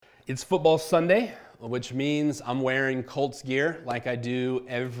It's football Sunday, which means I'm wearing Colts gear like I do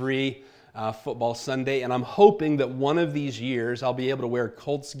every football Sunday, and I'm hoping that one of these years I'll be able to wear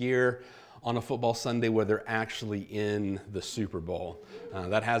Colts gear on a football Sunday where they're actually in the Super Bowl.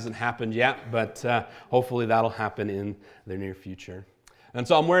 That hasn't happened yet, but hopefully that'll happen in the near future. And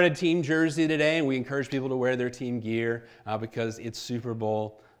so I'm wearing a team jersey today, and we encourage people to wear their team gear because it's Super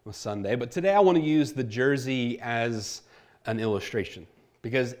Bowl Sunday. But today I want to use the jersey as an illustration,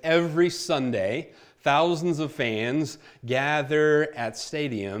 because every Sunday, thousands of fans gather at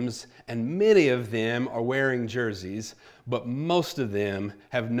stadiums, and many of them are wearing jerseys, but most of them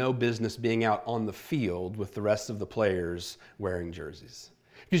have no business being out on the field with the rest of the players wearing jerseys.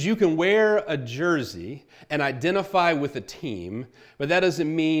 Because you can wear a jersey and identify with a team, but that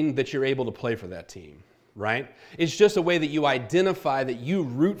doesn't mean that you're able to play for that team, right? It's just a way that you identify that you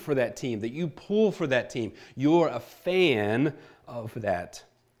root for that team, that you pull for that team. You're a fan of that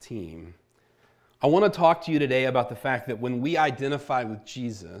team. I want to talk to you today about the fact that when we identify with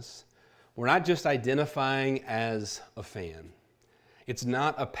Jesus, we're not just identifying as a fan. It's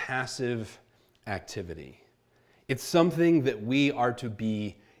not a passive activity. It's something that we are to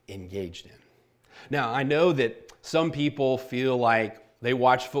be engaged in. Now, I know that some people feel like they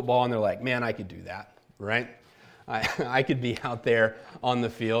watch football and they're like, man, I could do that, right? I could be out there on the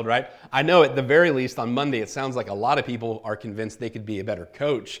field, right? I know at the very least on Monday, it sounds like a lot of people are convinced they could be a better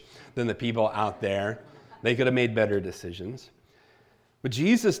coach than the people out there. They could have made better decisions. But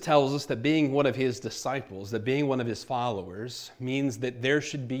Jesus tells us that being one of his disciples, that being one of his followers, means that there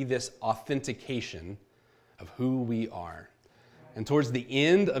should be this authentication of who we are. And towards the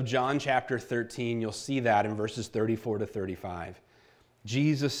end of John chapter 13, you'll see that in verses 34 to 35.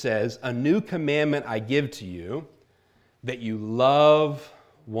 Jesus says, "A new commandment I give to you, that you love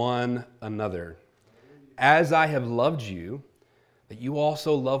one another. As I have loved you, that you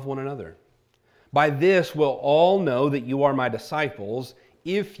also love one another. By this will all know that you are my disciples,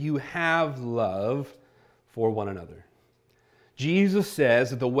 if you have love for one another." Jesus says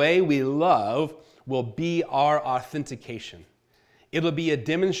that the way we love will be our authentication. It'll be a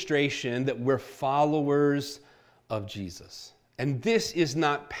demonstration that we're followers of Jesus. And this is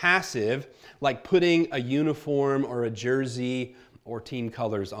not passive, like putting a uniform or a jersey or team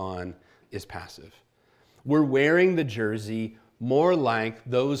colors on is passive. We're wearing the jersey more like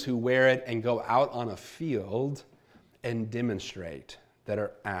those who wear it and go out on a field and demonstrate that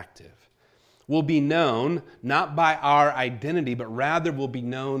are active. We'll be known not by our identity, but rather we'll be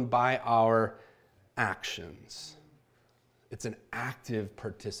known by our actions. It's an active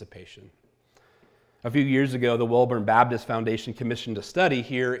participation. A few years ago, the Welborn Baptist Foundation commissioned a study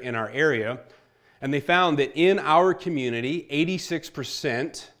here in our area, and they found that in our community,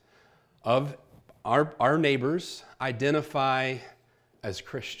 86% of our neighbors identify as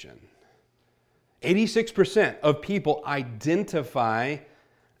Christian. 86% of people identify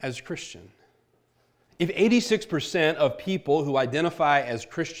as Christian. If 86% of people who identify as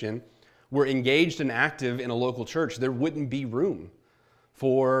Christian were engaged and active in a local church, there wouldn't be room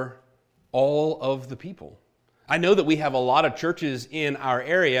for all of the people. I know that we have a lot of churches in our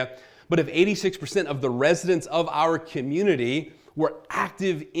area, but if 86% of the residents of our community were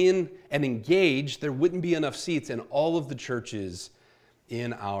active in and engaged, there wouldn't be enough seats in all of the churches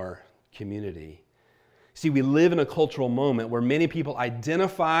in our community. See, we live in a cultural moment where many people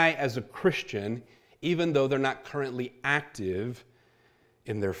identify as a Christian even though they're not currently active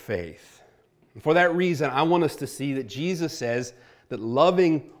in their faith. And for that reason, I want us to see that Jesus says that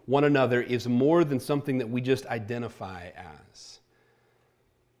loving one another is more than something that we just identify as.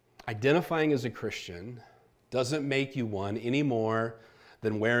 Identifying as a Christian doesn't make you one any more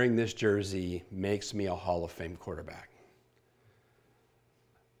than wearing this jersey makes me a Hall of Fame quarterback.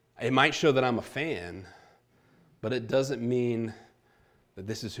 It might show that I'm a fan, but it doesn't mean that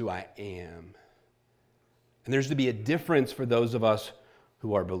this is who I am. And there's to be a difference for those of us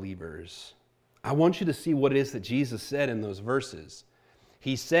who are believers. I want you to see what it is that Jesus said in those verses.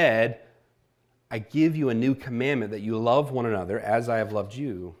 He said, "I give you a new commandment, that you love one another as I have loved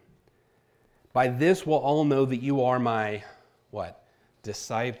you. By this will all know that you are my," what?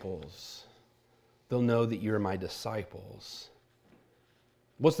 "Disciples." They'll know that you're my disciples.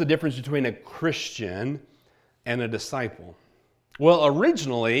 What's the difference between a Christian and a disciple? Well,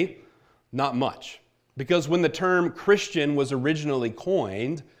 originally, not much. Because when the term Christian was originally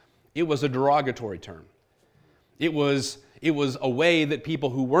coined, it was a derogatory term. It was a way that people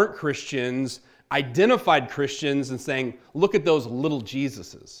who weren't Christians identified Christians and saying, look at those little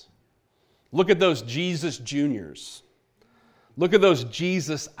Jesuses. Look at those Jesus Juniors. Look at those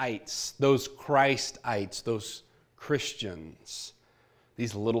Jesus-ites, those Christ-ites, those Christians.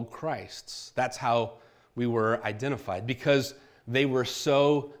 these little Christs. That's how we were identified, because they were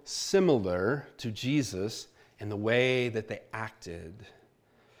so similar to Jesus in the way that they acted.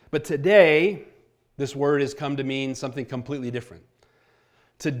 But today, this word has come to mean something completely different.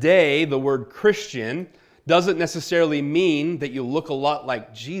 Today, the word Christian doesn't necessarily mean that you look a lot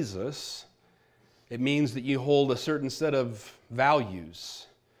like Jesus. It means that you hold a certain set of values,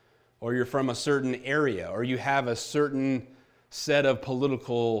 or you're from a certain area, or you have a certain set of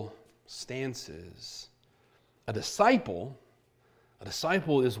political stances. A disciple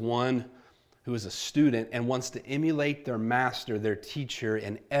is one who is a student and wants to emulate their master, their teacher,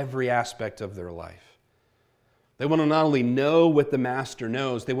 in every aspect of their life. They want to not only know what the master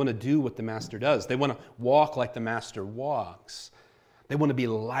knows, they want to do what the master does. They want to walk like the master walks. They want to be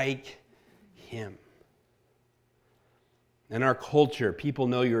like him. In our culture, people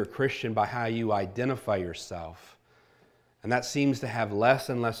know you're a Christian by how you identify yourself. And that seems to have less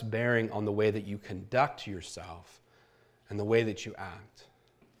and less bearing on the way that you conduct yourself and the way that you act.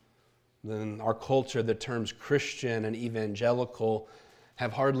 In our culture, the terms Christian and evangelical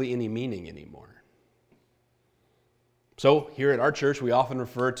have hardly any meaning anymore. So here at our church, we often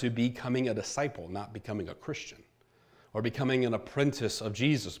refer to becoming a disciple, not becoming a Christian, or becoming an apprentice of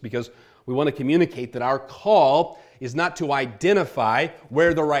Jesus, because we want to communicate that our call is not to identify,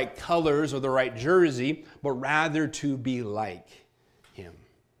 wear the right colors or the right jersey, but rather to be like him.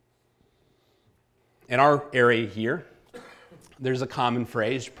 In our area here, there's a common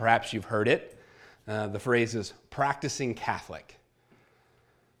phrase, perhaps you've heard it. The phrase is practicing Catholic.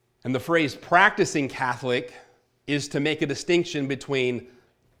 And the phrase practicing Catholic is to make a distinction between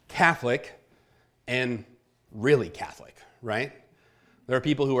Catholic and really Catholic, right? There are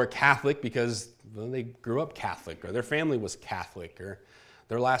people who are Catholic because they grew up Catholic, or their family was Catholic, or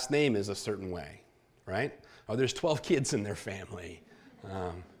their last name is a certain way, right? Or there's 12 kids in their family.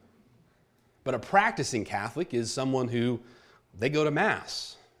 But a practicing Catholic is someone who they go to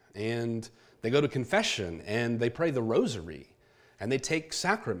Mass, and they go to confession, and they pray the rosary, and they take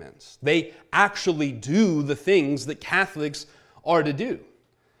sacraments. They actually do the things that Catholics are to do.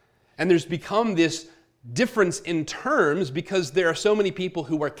 And there's become this difference in terms because there are so many people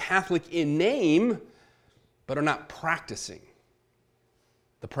who are Catholic in name, but are not practicing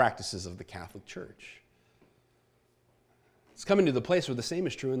the practices of the Catholic Church. It's coming to the place where the same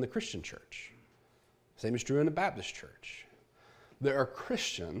is true in the Christian church. The same is true in the Baptist church. There are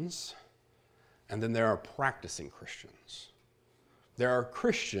Christians, and then there are practicing Christians. There are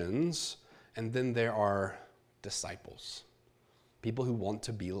Christians, and then there are disciples. People who want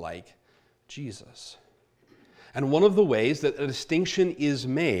to be like Jesus. And one of the ways that a distinction is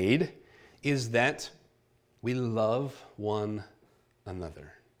made is that we love one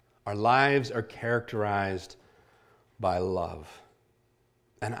another. Our lives are characterized by love.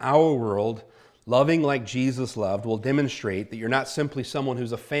 And our world, loving like Jesus loved, will demonstrate that you're not simply someone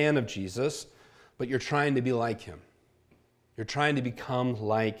who's a fan of Jesus, but you're trying to be like him. You're trying to become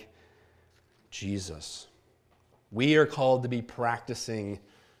like Jesus. We are called to be practicing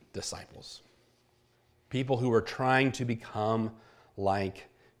disciples. People who are trying to become like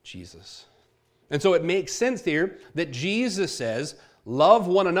Jesus. And so it makes sense here that Jesus says, love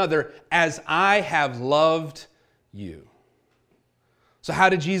one another as I have loved you. So how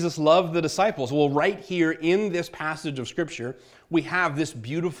did Jesus love the disciples? Well, right here in this passage of Scripture, we have this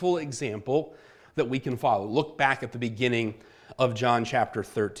beautiful example that we can follow. Look back at the beginning of John chapter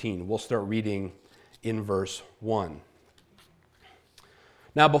 13. We'll start reading in verse 1.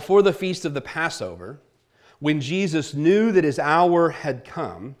 Now, before the feast of the Passover, when Jesus knew that his hour had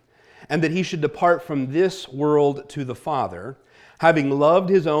come, and that he should depart from this world to the Father, having loved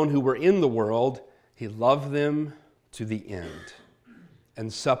his own who were in the world, he loved them to the end.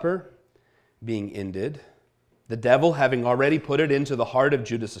 And supper being ended, the devil having already put it into the heart of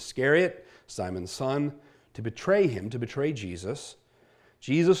Judas Iscariot, Simon's son, to betray him, to betray Jesus,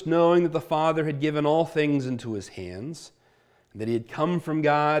 Jesus, knowing that the Father had given all things into his hands, and that he had come from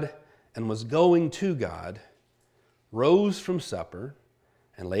God and was going to God, rose from supper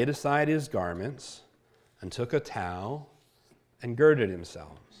and laid aside his garments and took a towel and girded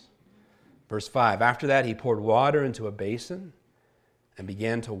himself. Verse 5, after that he poured water into a basin and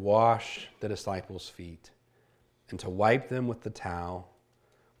began to wash the disciples' feet and to wipe them with the towel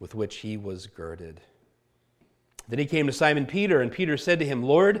with which he was girded. Then he came to Simon Peter, and Peter said to him,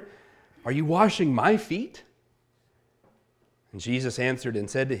 Lord, are you washing my feet? And Jesus answered and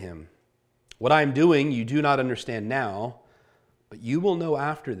said to him, what I am doing you do not understand now, but you will know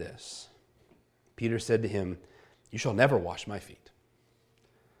after this. Peter said to him, you shall never wash my feet.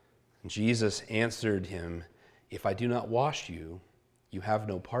 And Jesus answered him, if I do not wash you, you have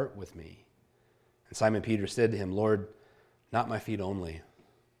no part with me. And Simon Peter said to him, Lord, not my feet only,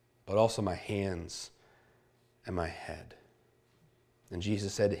 but also my hands and my head. And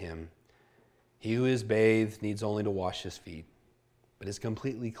Jesus said to him, he who is bathed needs only to wash his feet, but is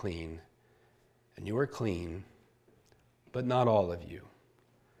completely clean. And you are clean, but not all of you.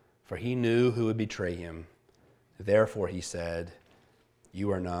 For he knew who would betray him. Therefore he said,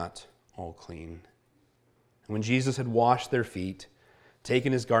 you are not all clean. And when Jesus had washed their feet,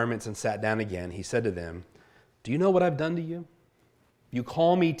 taken his garments and sat down again, he said to them, do you know what I've done to you? You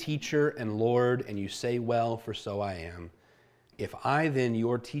call me teacher and Lord, and you say, well, for so I am. If I then,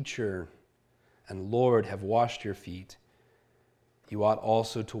 your teacher and Lord, have washed your feet, you ought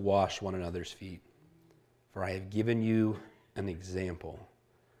also to wash one another's feet. For I have given you an example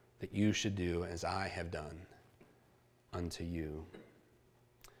that you should do as I have done unto you.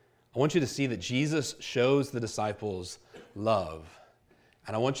 I want you to see that Jesus shows the disciples love.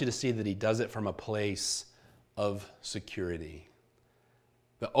 And I want you to see that he does it from a place of security.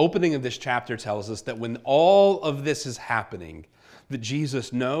 The opening of this chapter tells us that when all of this is happening, that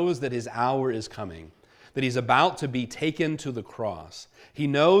Jesus knows that his hour is coming, that he's about to be taken to the cross. He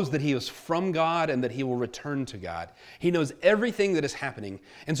knows that he is from God and that he will return to God. He knows everything that is happening.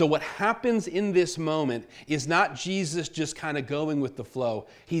 And so what happens in this moment is not Jesus just kind of going with the flow.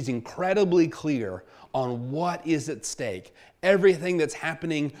 He's incredibly clear on what is at stake, everything that's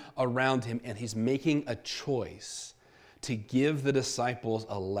happening around him, and he's making a choice to give the disciples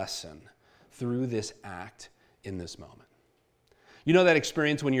a lesson through this act in this moment. You know that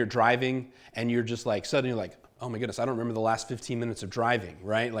experience when you're driving and you're just like, suddenly you're like, oh my goodness, I don't remember the last 15 minutes of driving,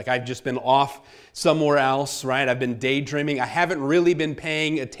 right? Like I've just been off somewhere else, right? I've been daydreaming. I haven't really been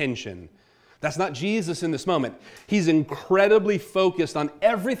paying attention. That's not Jesus in this moment. He's incredibly focused on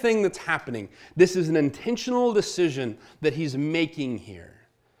everything that's happening. This is an intentional decision that he's making here.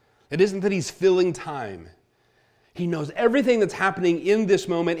 It isn't that he's filling time. He knows everything that's happening in this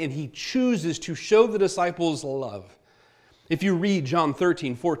moment, and he chooses to show the disciples love. If you read John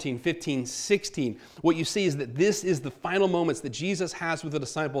 13, 14, 15, 16, what you see is that this is the final moments that Jesus has with the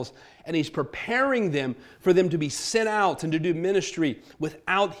disciples, and he's preparing them for them to be sent out and to do ministry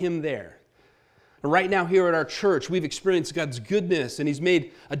without him there. And right now here at our church, we've experienced God's goodness, and he's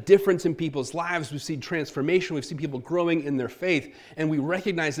made a difference in people's lives. We've seen transformation. We've seen people growing in their faith, and we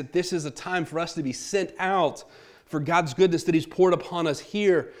recognize that this is a time for us to be sent out for God's goodness that he's poured upon us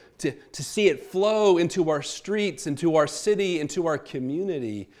here, to see it flow into our streets, into our city, into our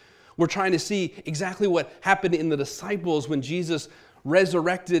community. We're trying to see exactly what happened in the disciples when Jesus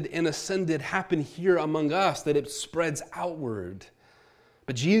resurrected and ascended happen here among us, that it spreads outward.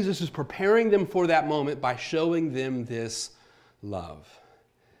 But Jesus is preparing them for that moment by showing them this love.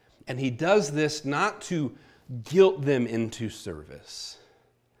 And he does this not to guilt them into service.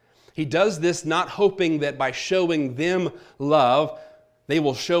 He does this not hoping that by showing them love, they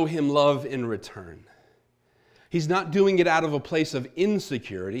will show him love in return. He's not doing it out of a place of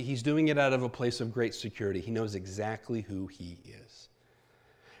insecurity. He's doing it out of a place of great security. He knows exactly who he is.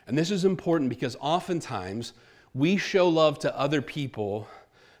 And this is important because oftentimes we show love to other people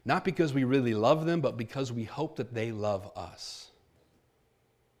not because we really love them, but because we hope that they love us.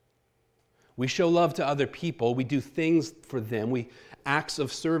 We show love to other people. We do things for them. We acts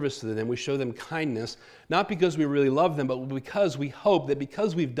of service to them. We show them kindness, not because we really love them, but because we hope that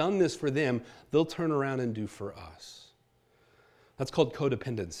because we've done this for them, they'll turn around and do for us. That's called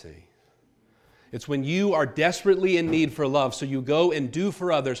codependency. It's when you are desperately in need for love, so you go and do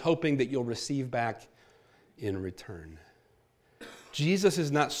for others, hoping that you'll receive back in return. Jesus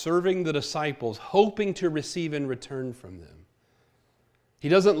is not serving the disciples, hoping to receive in return from them. He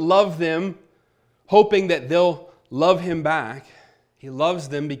doesn't love them, hoping that they'll love him back. He loves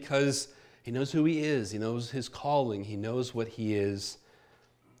them because he knows who he is. He knows his calling. He knows what he is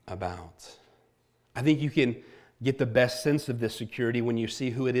about. I think you can get the best sense of this security when you see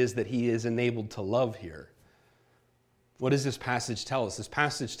who it is that he is enabled to love here. What does this passage tell us? This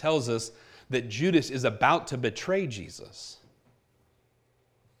passage tells us that Judas is about to betray Jesus.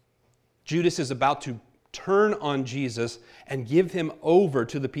 Judas is about to turn on Jesus and give him over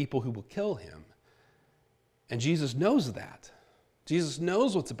to the people who will kill him. And Jesus knows that. Jesus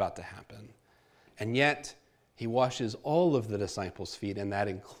knows what's about to happen. And yet, he washes all of the disciples' feet, and that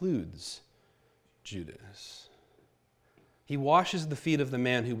includes Judas. He washes the feet of the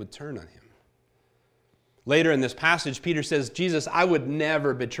man who would turn on him. Later in this passage, Peter says, Jesus, I would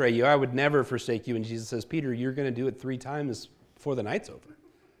never betray you. I would never forsake you. And Jesus says, Peter, you're going to do it 3 times before the night's over.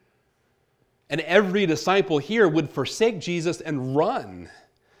 And every disciple here would forsake Jesus and run.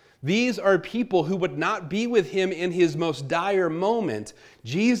 These are people who would not be with him in his most dire moment.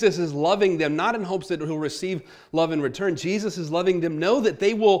 Jesus is loving them, not in hopes that he'll receive love in return. Jesus is loving them, know that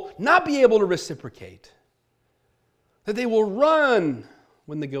they will not be able to reciprocate, that they will run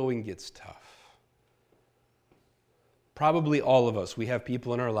when the going gets tough. Probably all of us, we have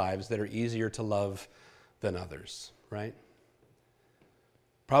people in our lives that are easier to love than others, right?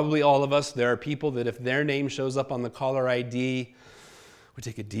 Probably all of us, there are people that if their name shows up on the caller ID, we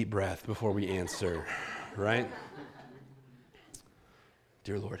take a deep breath before we answer, right?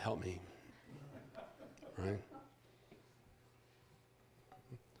 Dear Lord, help me, right?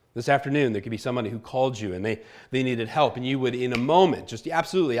 This afternoon, there could be somebody who called you and they needed help, and you would, in a moment, just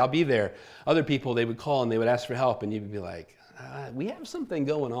absolutely, I'll be there. Other people, they would call and they would ask for help, and you'd be like, we have something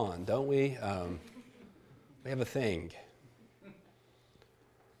going on, don't we? We have a thing.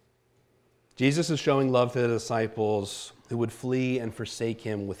 Jesus is showing love to the disciples who would flee and forsake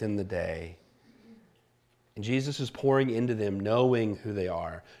him within the day. And Jesus is pouring into them, knowing who they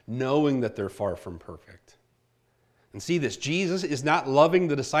are, knowing that they're far from perfect. And see this, Jesus is not loving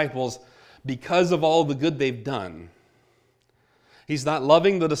the disciples because of all the good they've done. He's not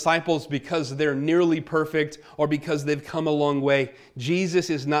loving the disciples because they're nearly perfect or because they've come a long way. Jesus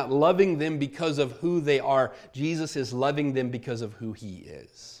is not loving them because of who they are. Jesus is loving them because of who he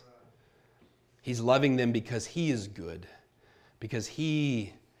is. He's loving them because he is good, because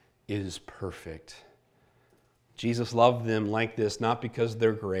he is perfect. Jesus loved them like this, not because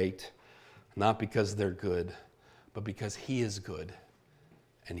they're great, not because they're good, but because he is good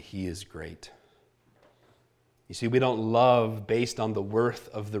and he is great. You see, we don't love based on the worth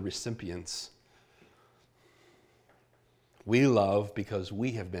of the recipients. We love because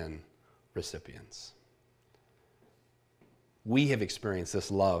we have been recipients. We have experienced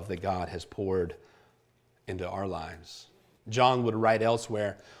this love that God has poured into our lives. John would write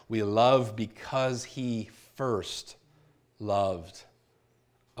elsewhere, we love because he first loved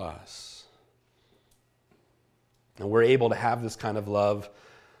us. And we're able to have this kind of love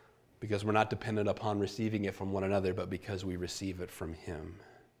because we're not dependent upon receiving it from one another, but because we receive it from him.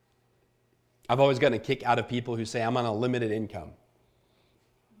 I've always gotten a kick out of people who say, I'm on a limited income.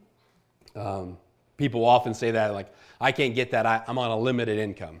 People often say that, like, I can't get that, I'm on a limited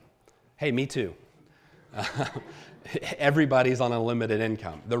income. Hey, me too. Everybody's on a limited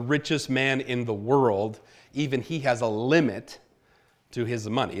income. The richest man in the world, even he has a limit to his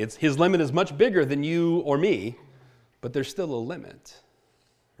money. His limit is much bigger than you or me, but there's still a limit,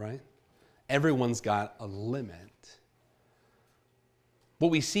 right? Everyone's got a limit.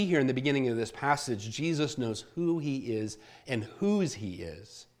 What we see here in the beginning of this passage, Jesus knows who he is and whose he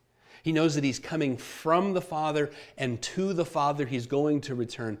is. He knows that he's coming from the Father, and to the Father he's going to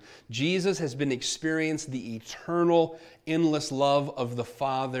return. Jesus has been experienced the eternal, endless love of the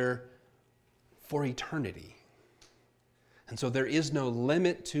Father for eternity. And so there is no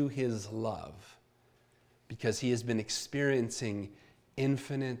limit to his love because he has been experiencing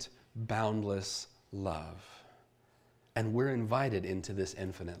infinite, boundless love. And we're invited into this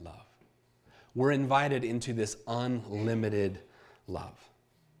infinite love. We're invited into this unlimited love.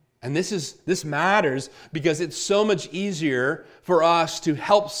 And this matters because it's so much easier for us to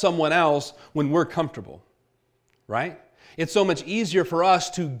help someone else when we're comfortable, right? It's so much easier for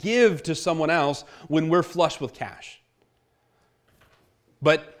us to give to someone else when we're flush with cash.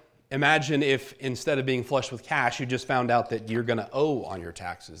 But imagine if instead of being flush with cash, you just found out that you're going to owe on your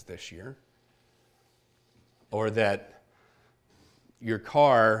taxes this year. Or that your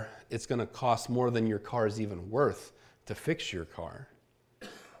car, it's going to cost more than your car is even worth to fix your car.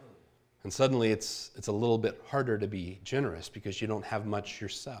 And suddenly it's a little bit harder to be generous because you don't have much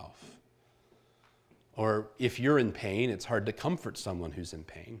yourself. Or if you're in pain, it's hard to comfort someone who's in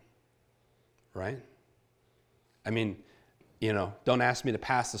pain, right? I mean, don't ask me to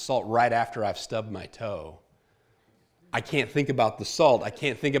pass the salt right after I've stubbed my toe. I can't think about the salt. I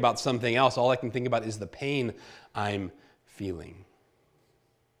can't think about something else. All I can think about is the pain I'm feeling.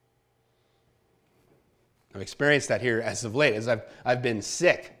 I've experienced that here as of late, as I've been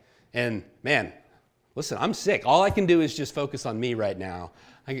sick. And man, listen, I'm sick. All I can do is just focus on me right now.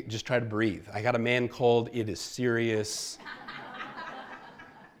 I just try to breathe. I got a man cold. It is serious.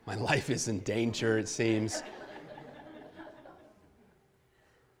 My life is in danger, it seems.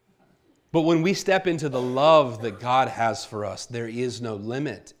 But when we step into the love that God has for us, there is no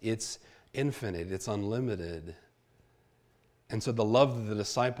limit. It's infinite. It's unlimited. And so the love that the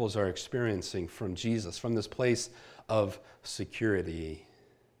disciples are experiencing from Jesus, from this place of security,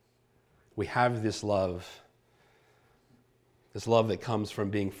 we have this love that comes from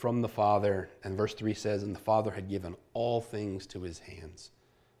being from the Father. And verse 3 says, and the Father had given all things to his hands.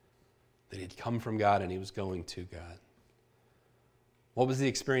 that he'd come from God and he was going to God. What was the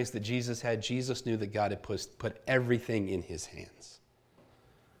experience that Jesus had? Jesus knew that God had put everything in his hands.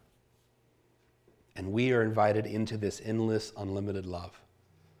 And we are invited into this endless, unlimited love.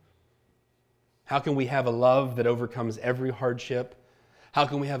 How can we have a love that overcomes every hardship? How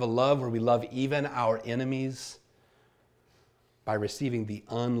can we have a love where we love even our enemies? By receiving the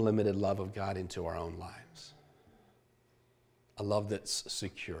unlimited love of God into our own lives. A love that's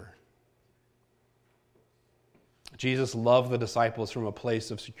secure. Jesus loved the disciples from a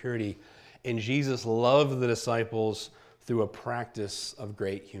place of security, and Jesus loved the disciples through a practice of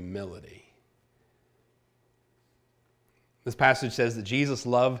great humility. This passage says that Jesus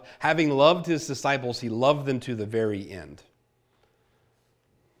having loved his disciples, he loved them to the very end.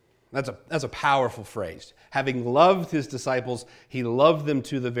 That's a powerful phrase. Having loved his disciples, he loved them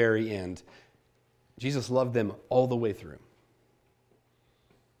to the very end. Jesus loved them all the way through.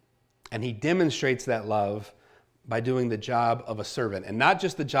 And he demonstrates that love by doing the job of a servant. And not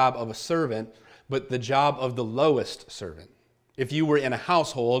just the job of a servant, but the job of the lowest servant. If you were in a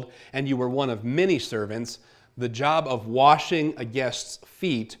household and you were one of many servants, the job of washing a guest's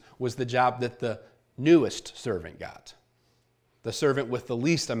feet was the job that the newest servant got. The servant with the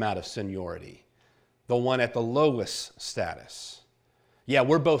least amount of seniority. The one at the lowest status. Yeah,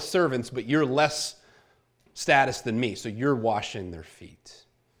 we're both servants, but you're less status than me, so you're washing their feet.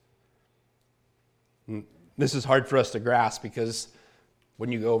 This is hard for us to grasp because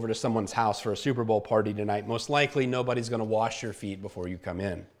when you go over to someone's house for a Super Bowl party tonight, most likely nobody's going to wash your feet before you come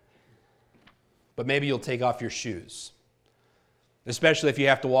in. But maybe you'll take off your shoes, especially if you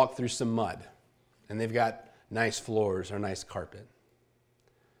have to walk through some mud and they've got nice floors or nice carpet.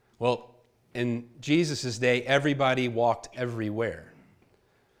 Well, in Jesus' day, everybody walked everywhere.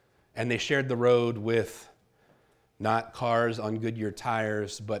 And they shared the road with not cars on Goodyear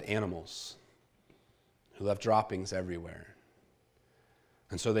tires, but animals who left droppings everywhere.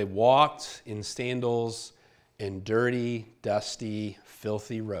 And so they walked in sandals in dirty, dusty,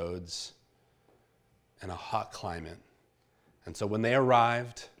 filthy roads in a hot climate. And so when they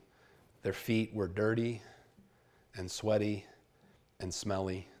arrived, their feet were dirty and sweaty and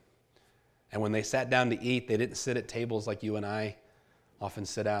smelly. And when they sat down to eat, they didn't sit at tables like you and I often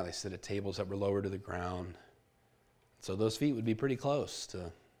sit at. They sit at tables that were lower to the ground. So those feet would be pretty close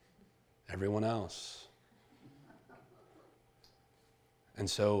to everyone else. And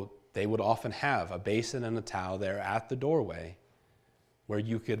so they would often have a basin and a towel there at the doorway where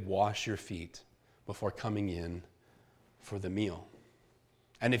you could wash your feet before coming in for the meal.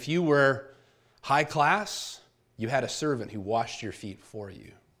 And if you were high class, you had a servant who washed your feet for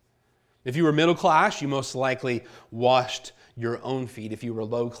you. If you were middle class, you most likely washed your own feet. If you were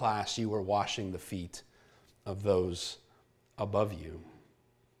low class, you were washing the feet of those above you.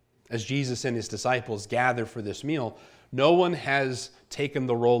 As Jesus and his disciples gather for this meal, no one has taken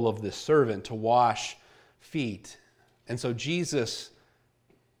the role of this servant to wash feet. And so Jesus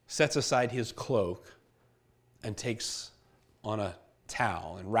sets aside his cloak and takes on a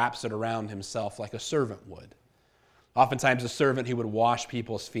towel and wraps it around himself like a servant would. Oftentimes a servant, he would wash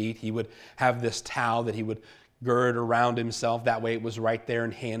people's feet. He would have this towel that he would gird around himself. That way it was right there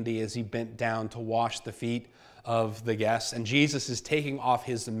and handy as he bent down to wash the feet of the guests. And Jesus is taking off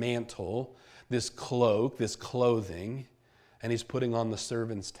his mantle, this cloak, this clothing, and he's putting on the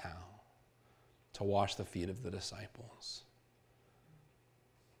servant's towel to wash the feet of the disciples.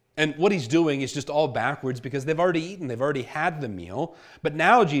 And what he's doing is just all backwards because they've already eaten, they've already had the meal. But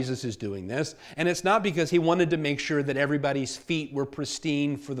now Jesus is doing this, and it's not because he wanted to make sure that everybody's feet were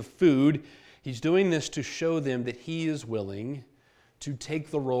pristine for the food. He's doing this to show them that he is willing to take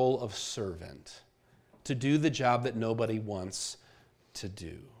the role of servant, to do the job that nobody wants to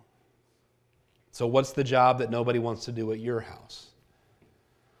do. So what's the job that nobody wants to do at your house?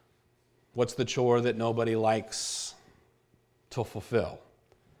 What's the chore that nobody likes to fulfill?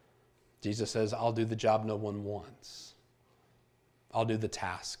 Jesus says, I'll do the job no one wants. I'll do the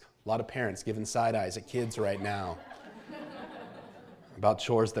task. A lot of parents giving side eyes at kids right now about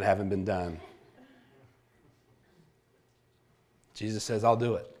chores that haven't been done. Jesus says, I'll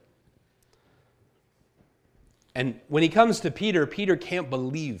do it. And when he comes to Peter, Peter can't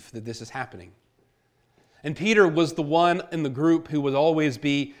believe that this is happening. And Peter was the one in the group who would always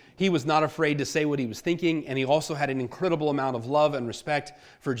be, he was not afraid to say what he was thinking, and he also had an incredible amount of love and respect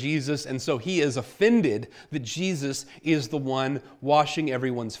for Jesus, and so he is offended that Jesus is the one washing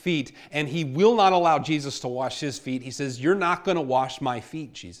everyone's feet, and he will not allow Jesus to wash his feet. He says, you're not going to wash my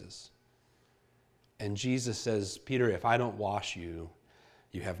feet, Jesus. And Jesus says, Peter, if I don't wash you,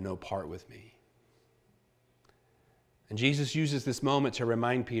 you have no part with me. And Jesus uses this moment to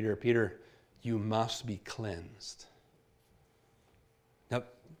remind Peter, Peter, you must be cleansed. Now,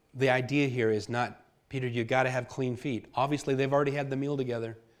 the idea here is not, Peter, you got to have clean feet. Obviously, they've already had the meal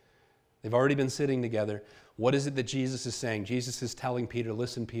together. They've already been sitting together. What is it that Jesus is saying? Jesus is telling Peter,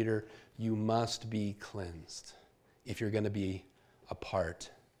 listen, Peter, you must be cleansed if you're going to be a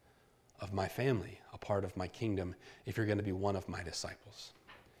part of my family, a part of my kingdom, if you're going to be one of my disciples.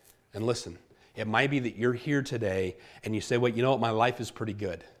 And listen, it might be that you're here today and you say, well, you know what, my life is pretty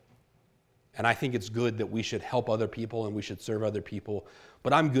good. And I think it's good that we should help other people and we should serve other people.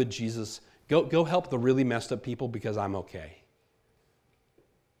 But I'm good, Jesus. Go help the really messed up people because I'm okay.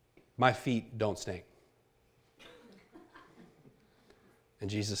 My feet don't stink. And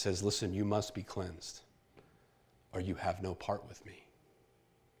Jesus says, listen, you must be cleansed or you have no part with me.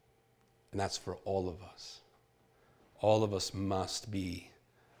 And that's for all of us. All of us must be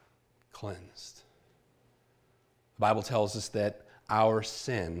cleansed. The Bible tells us that our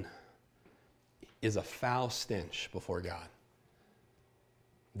sin is a foul stench before God.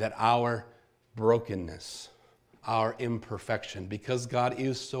 That our brokenness, our imperfection, because God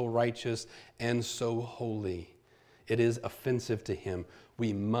is so righteous and so holy, it is offensive to him.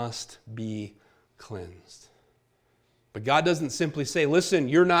 We must be cleansed. But God doesn't simply say, listen,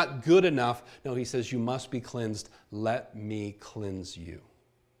 you're not good enough. No, he says, you must be cleansed. Let me cleanse you.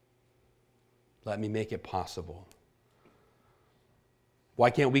 Let me make it possible.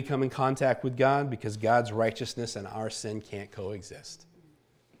 Why can't we come in contact with God? Because God's righteousness and our sin can't coexist.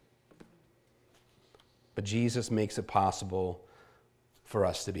 But Jesus makes it possible for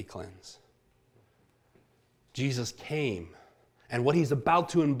us to be cleansed. Jesus came, and what he's about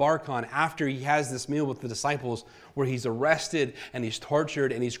to embark on after he has this meal with the disciples, where he's arrested and he's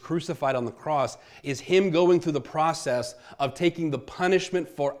tortured and he's crucified on the cross, is him going through the process of taking the punishment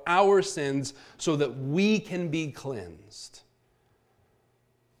for our sins so that we can be cleansed.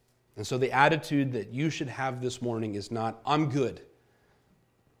 And so the attitude that you should have this morning is not, I'm good.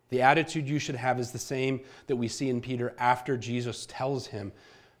 The attitude you should have is the same that we see in Peter after Jesus tells him,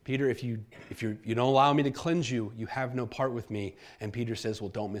 Peter, if you don't allow me to cleanse you, you have no part with me. And Peter says, well,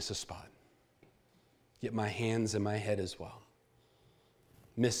 don't miss a spot. Get my hands and my head as well.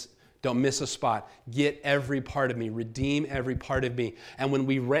 Don't miss a spot. Get every part of me. Redeem every part of me. And when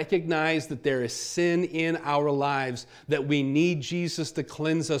we recognize that there is sin in our lives that we need Jesus to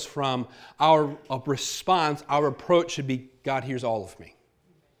cleanse us from, our response, our approach should be, God, here's all of me.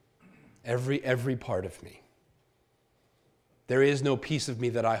 Every part of me. There is no piece of me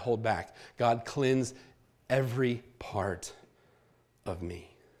that I hold back. God, cleanse every part of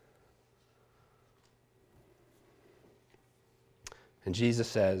me. And Jesus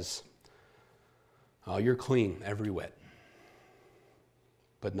says, oh, you're clean every whit,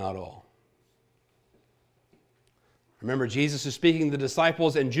 but not all. Remember, Jesus is speaking to the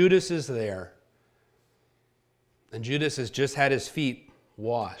disciples, and Judas is there. And Judas has just had his feet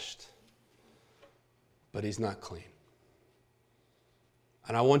washed, but he's not clean.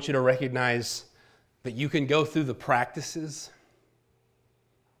 And I want you to recognize that you can go through the practices.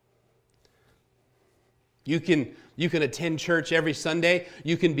 You can attend church every Sunday.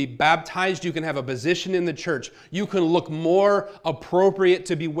 You can be baptized. You can have a position in the church. You can look more appropriate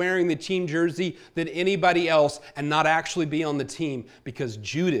to be wearing the team jersey than anybody else and not actually be on the team, because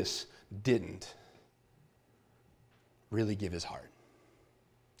Judas didn't really give his heart.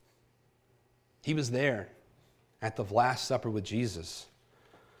 He was there at the Last Supper with Jesus,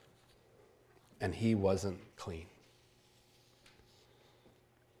 and he wasn't clean.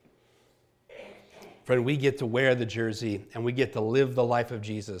 Friend, we get to wear the jersey and we get to live the life of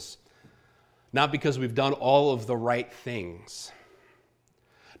Jesus, not because we've done all of the right things,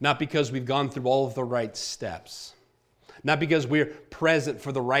 not because we've gone through all of the right steps, not because we're present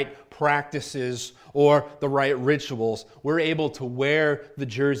for the right practices or the right rituals. We're able to wear the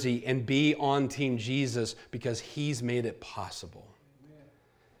jersey and be on Team Jesus because he's made it possible.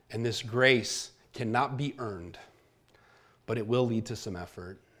 And this grace cannot be earned, but it will lead to some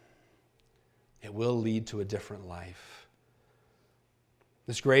effort. It will lead to a different life.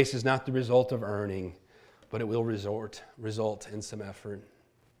 This grace is not the result of earning, but it will result in some effort.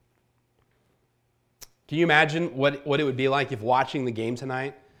 Can you imagine what it would be like if watching the game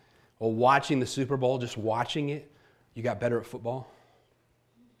tonight, or watching the Super Bowl, just watching it, you got better at football?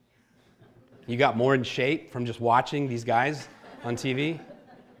 You got more in shape from just watching these guys on TV?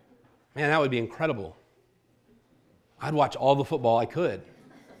 Man, that would be incredible. I'd watch all the football I could.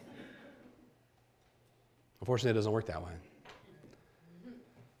 Unfortunately, it doesn't work that way.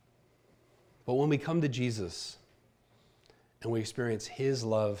 But when we come to Jesus and we experience his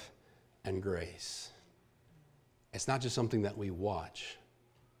love and grace, It's not just something that we watch.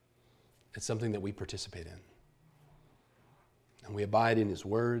 It's something that we participate in. And we abide in his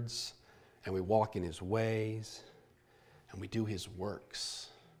words, and we walk in his ways, and we do his works,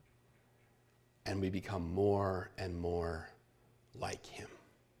 and we become more and more like him.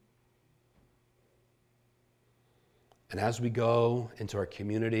 And as we go into our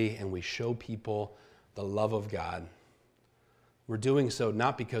community and we show people the love of God, we're doing so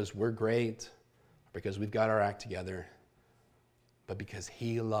not because we're great, or because we've got our act together, but because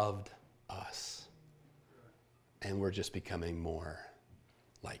he loved us. And we're just becoming more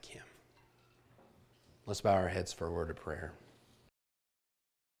like him. Let's bow our heads for a word of prayer.